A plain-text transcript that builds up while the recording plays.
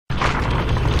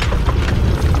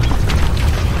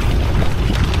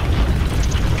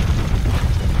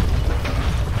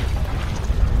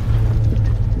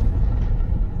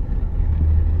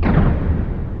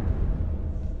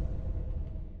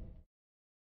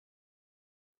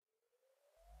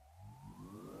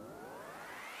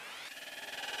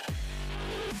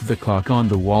The clock on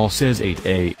the wall says 8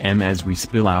 a.m. as we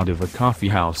spill out of a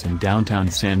coffeehouse in downtown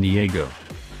San Diego.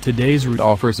 Today's route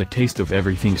offers a taste of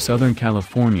everything Southern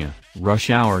California: rush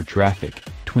hour traffic,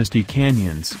 twisty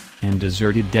canyons, and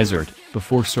deserted desert,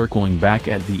 before circling back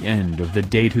at the end of the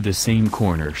day to the same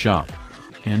corner shop.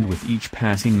 And with each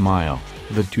passing mile,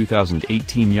 the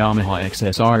 2018 Yamaha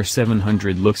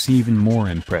XSR700 looks even more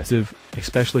impressive,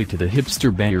 especially to the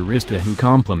hipster barista who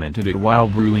complimented it while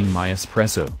brewing my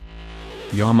espresso.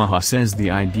 Yamaha says the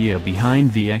idea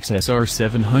behind the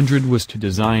XSR700 was to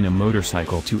design a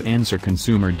motorcycle to answer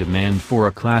consumer demand for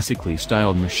a classically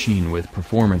styled machine with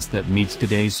performance that meets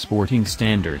today's sporting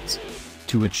standards.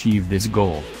 To achieve this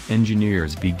goal,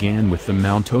 engineers began with the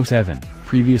Otto 7,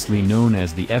 previously known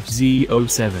as the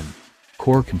FZ07.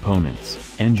 Core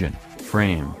components, engine,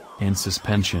 frame, and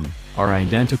suspension, are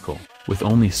identical, with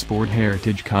only Sport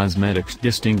Heritage cosmetics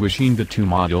distinguishing the two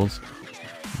models.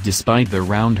 Despite the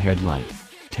round headlight,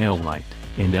 taillight,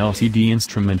 and LCD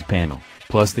instrument panel,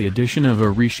 plus the addition of a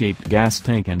reshaped gas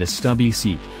tank and a stubby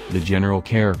seat, the general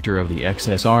character of the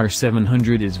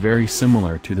XSR700 is very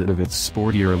similar to that of its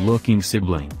sportier-looking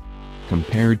sibling.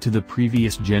 Compared to the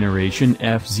previous generation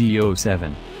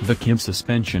FZ07, the KIM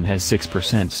suspension has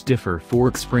 6% stiffer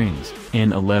fork springs,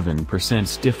 and 11%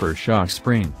 stiffer shock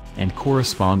spring, and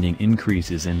corresponding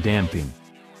increases in damping.